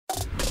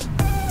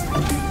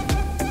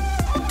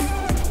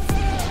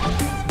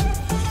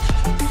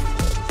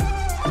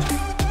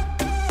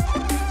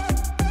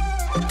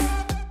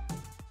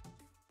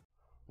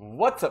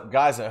What's up,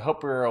 guys? I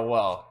hope you're all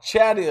well.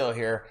 Chadeo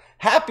here.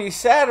 Happy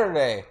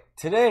Saturday!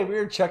 Today we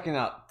are checking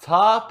out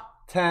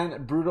top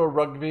 10 brutal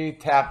rugby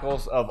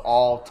tackles of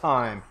all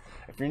time.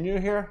 If you're new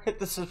here, hit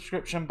the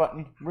subscription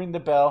button, ring the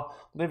bell,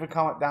 leave a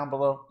comment down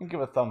below, and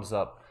give a thumbs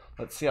up.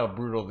 Let's see how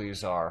brutal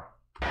these are.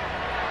 Into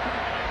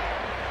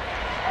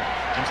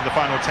the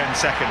final 10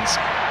 seconds.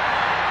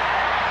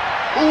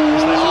 He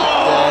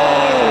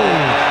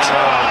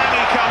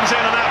comes in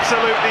and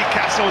absolutely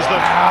castles them.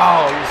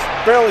 Wow,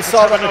 he's barely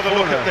saw that. Another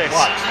look at this.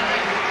 Watch.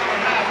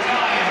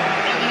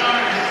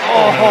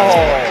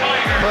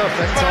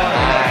 Perfect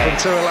timing from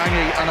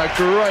Tuolangi and a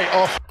great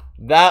off.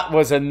 That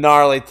was a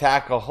gnarly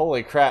tackle.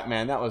 Holy crap,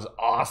 man. That was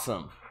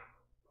awesome.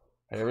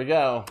 Here we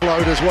go.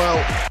 Load as well.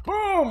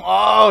 Boom.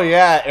 Oh,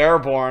 yeah.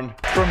 Airborne.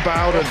 From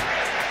Bowden.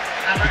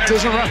 He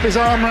doesn't wrap his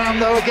arm around,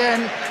 though,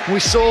 again. We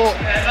saw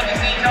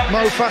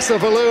Mo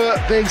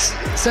Fasa-Valua being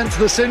sent to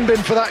the sin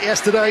bin for that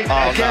yesterday.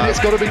 Again, it's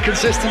got to be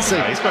consistency.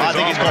 I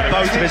think he's got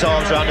both of his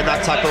arms around in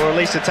that tackle, or at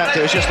least attempt.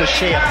 It was just the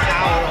sheer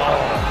power.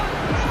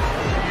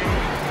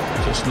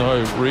 Just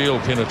no real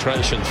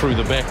penetration through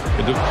the back.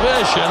 A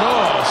diversion.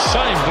 Oh,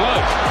 same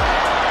bloke.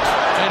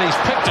 And he's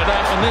picked it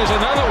up, and there's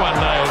another one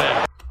nailed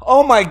out.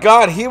 Oh my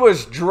God, he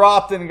was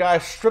dropped and the guy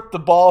stripped the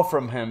ball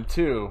from him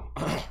too.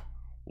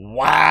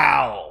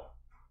 Wow.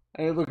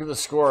 Hey, look at the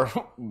score.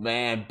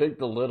 Man, big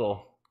to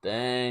little.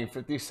 Dang,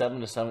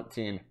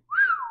 57-17.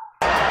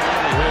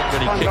 Hurt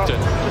when he kicked it.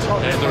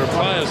 And there are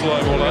players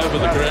lying all over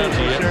the ground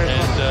here.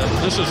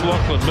 And this is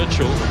Lachlan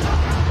Mitchell.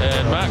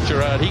 And Mark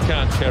Gerard, he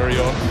can't carry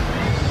on.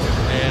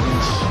 And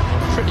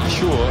I'm pretty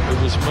sure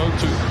it was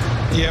Motu.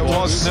 Yeah, it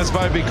was,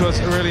 Nisbo, because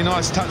a really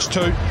nice touch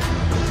too.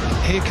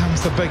 Here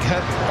comes the big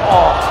hit.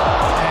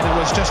 And it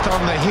was just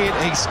on the head.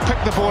 He's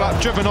picked the ball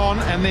up, driven on,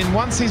 and then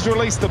once he's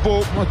released the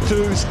ball,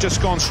 Motu's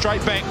just gone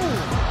straight back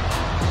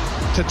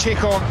to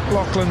check on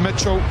Lachlan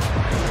Mitchell.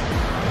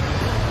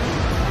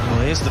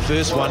 Well, here's the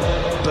first one.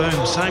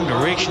 Boom, same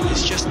direction.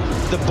 It's just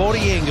the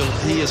body angle.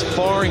 He is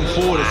firing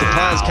forward as the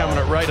player's coming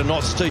at rate of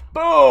knots too.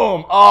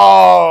 Boom!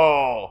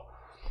 Oh!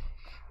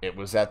 It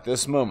was at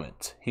this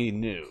moment he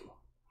knew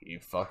he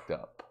fucked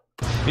up.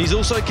 He's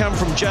also come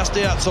from just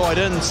outside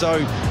in, so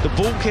the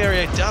ball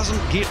carrier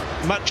doesn't get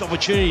much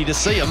opportunity to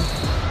see him.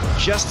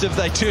 Just if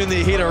they turn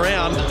their head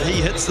around,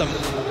 he hits them.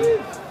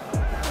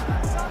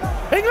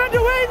 England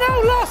away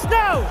now, lost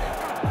now.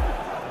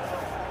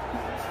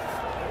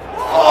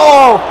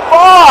 Oh,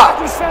 fuck!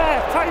 It was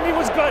fair, timing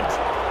was good.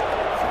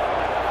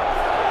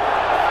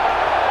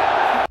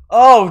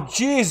 Oh,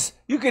 jeez.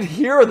 You could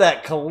hear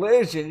that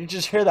collision. You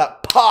just hear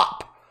that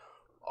pop.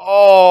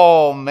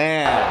 Oh,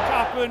 man. What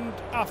happened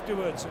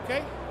afterwards,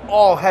 okay?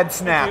 Oh, head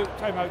snap.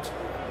 Time out.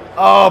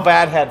 Oh,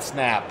 bad head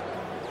snap.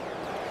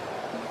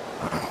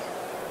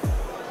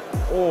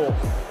 Oh.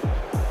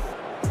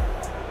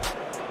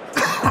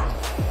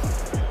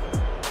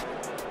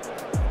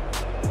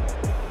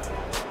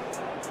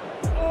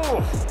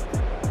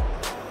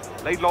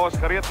 Leidloos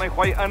gereed, hy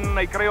gooi in,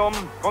 hy kry hom,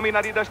 kom hy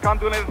na die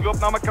diskant toe en hy loop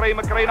na McCray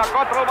na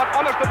Cottrell wat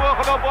alles te bo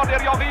geloop word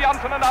deur Joggie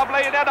Jansen en daar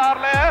bly hy net daar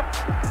lê.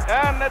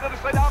 En dit is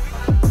Suid-Afrika.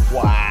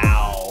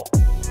 Wow.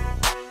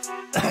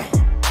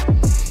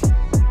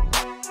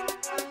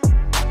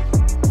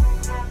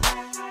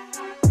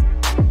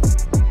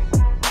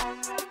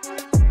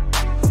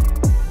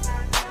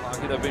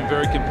 They've been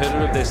very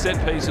competitive. Their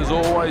set piece has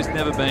always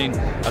never been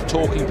a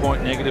talking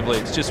point negatively.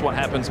 It's just what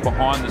happens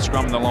behind the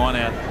scrum and the line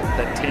out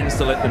that tends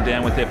to let them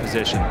down with their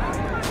possession.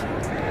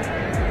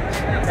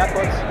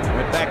 Backwards.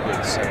 Went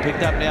backwards.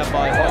 Picked up now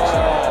by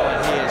Hodgson.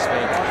 And he has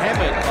been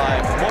hammered by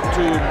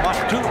Motu.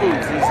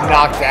 He's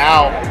knocked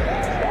out.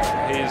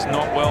 He's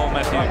not well,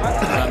 Matty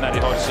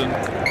Hodgson.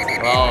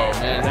 Oh,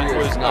 man, that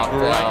was a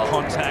great out.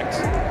 contact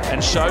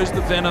and shows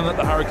the venom that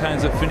the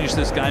Hurricanes have finished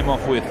this game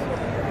off with.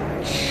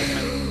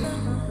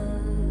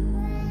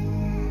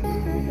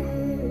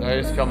 There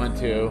he's coming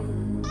too.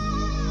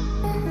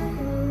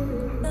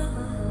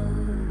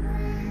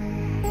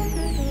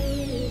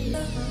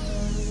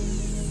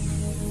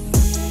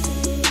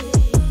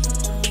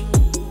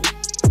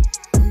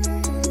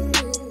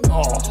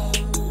 Oh.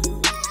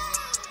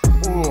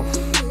 Oof.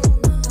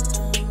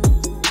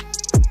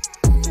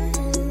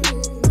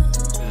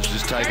 It's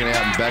just taken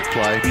out in back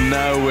play.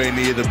 Nowhere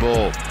near the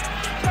ball.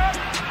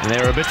 And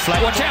they're a bit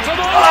flat. Watch out for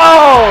the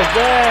Oh,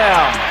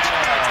 damn!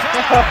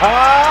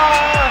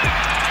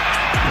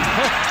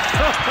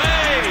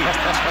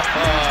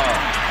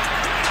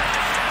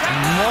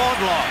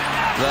 Mordlock.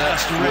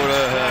 That's what I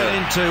heard.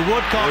 Into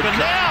Woodcock, and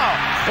now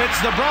it's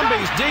the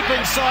Brumbies deep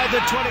inside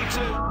the 22.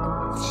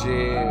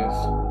 Jeez.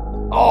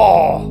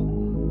 Oh!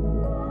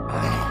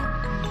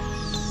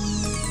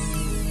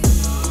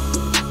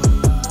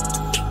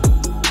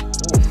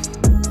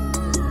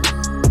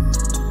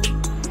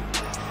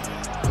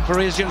 The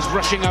Parisians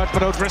rushing out,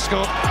 but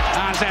O'Driscoll,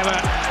 as ever,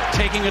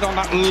 taking it on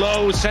that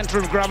low centre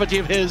of gravity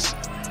of his.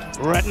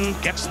 Redden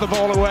gets the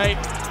ball away.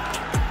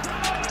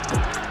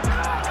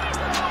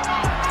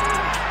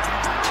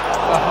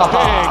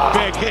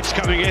 Big hits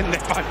coming in there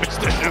by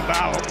Mr.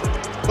 Chaval.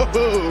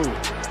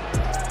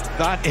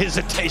 That is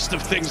a taste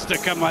of things to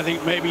come, I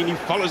think, maybe. And he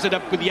follows it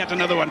up with yet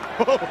another one.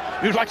 Oh,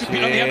 you'd like to be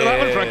on the end of that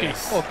one, Frankie.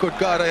 Oh, good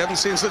God, I haven't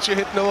seen such a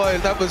hit in a while.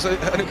 That was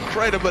an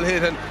incredible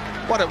hit, and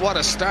what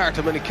a start.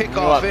 I mean, a kick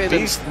off in.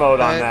 Beast mode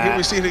on that. Here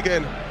we see it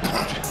again.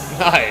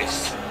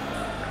 Nice.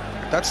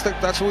 That's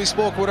what we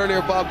spoke about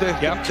earlier, Bob.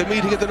 The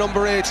meeting at the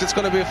number 8s, it's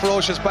going to be a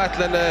ferocious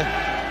battle, and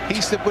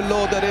Heaslip will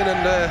load that in,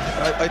 and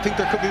I think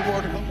there could be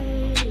more to come.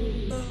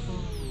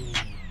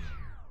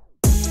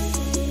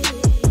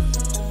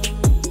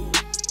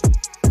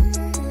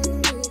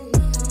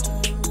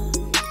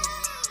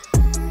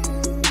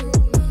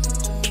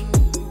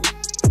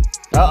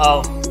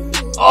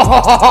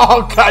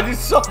 Oh God! You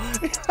saw?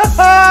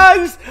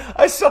 I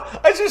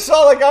just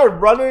saw that guy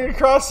running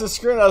across the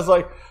screen. I was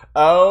like,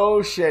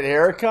 "Oh shit!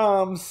 Here it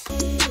comes!"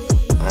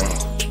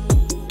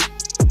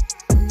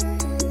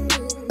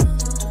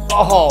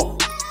 Oh,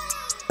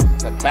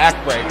 the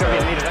backbreaker.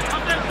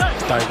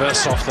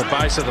 Davis off the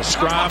base of the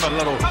scrum, a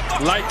little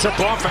late tip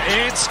on for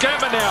Ian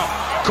Skimmer now.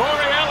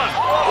 Corey Allen.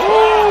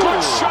 Ooh.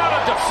 Good shot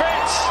of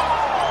defence.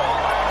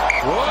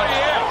 Oh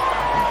yeah.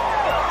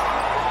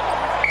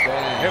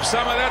 Have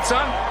some of that,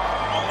 son.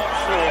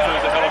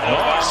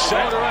 Nice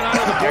shoulder in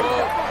under the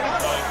ball.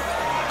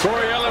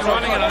 Corey Allen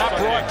running in an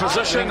upright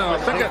position, and I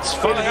think it's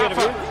fully up.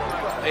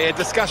 Yeah,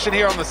 discussion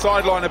here on the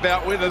sideline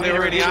about whether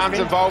there are any arms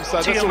involved,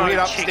 so this will head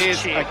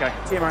upstairs. Okay.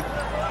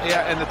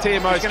 Yeah, and the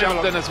TMO's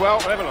jumped in as well.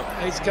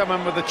 He's come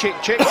in with the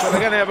check, so they're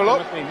going to have a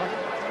look.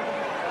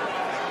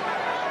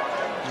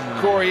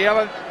 Corey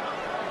Allen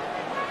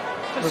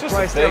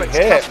replaced Alex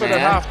Cuthbert at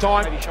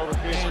half-time.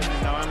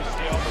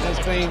 Has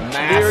been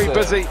very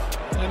busy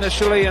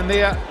initially in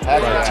there.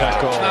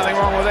 Nothing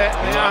wrong with that.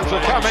 The arms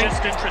are coming.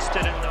 Just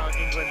interested in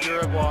England,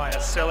 Uruguay, a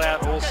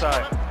sellout also.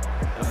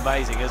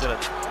 Amazing, isn't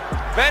it?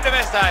 Van der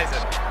Westhuizen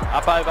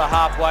up over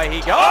halfway. He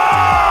goes.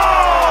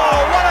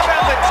 Oh! What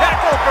about the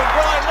tackle from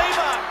Brian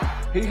Lima?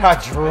 He got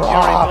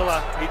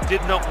dropped. He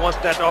did not want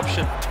that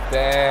option.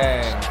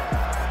 Dang.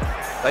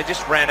 They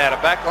just ran out of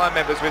backline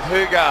members with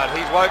Hugard.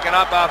 He's woken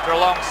up after a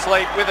long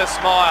sleep with a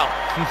smile.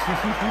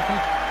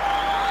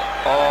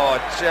 Oh,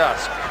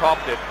 just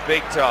copped it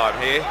big time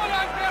here.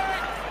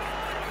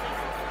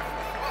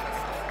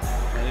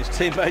 And his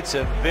teammates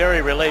are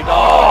very relieved.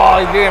 Oh,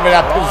 he didn't even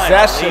have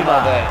possession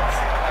of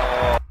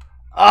it.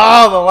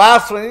 Oh, the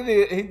last one,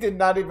 he did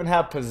not even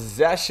have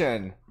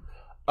possession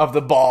of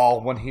the ball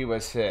when he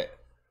was hit.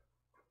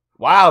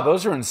 Wow,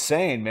 those are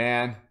insane,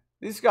 man.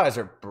 These guys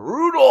are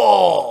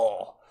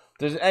brutal. If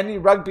there's any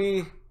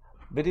rugby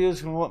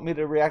videos you want me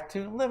to react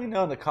to, let me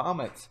know in the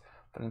comments.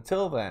 But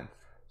until then,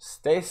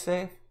 stay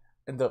safe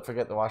and don't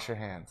forget to wash your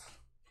hands.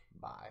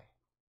 Bye.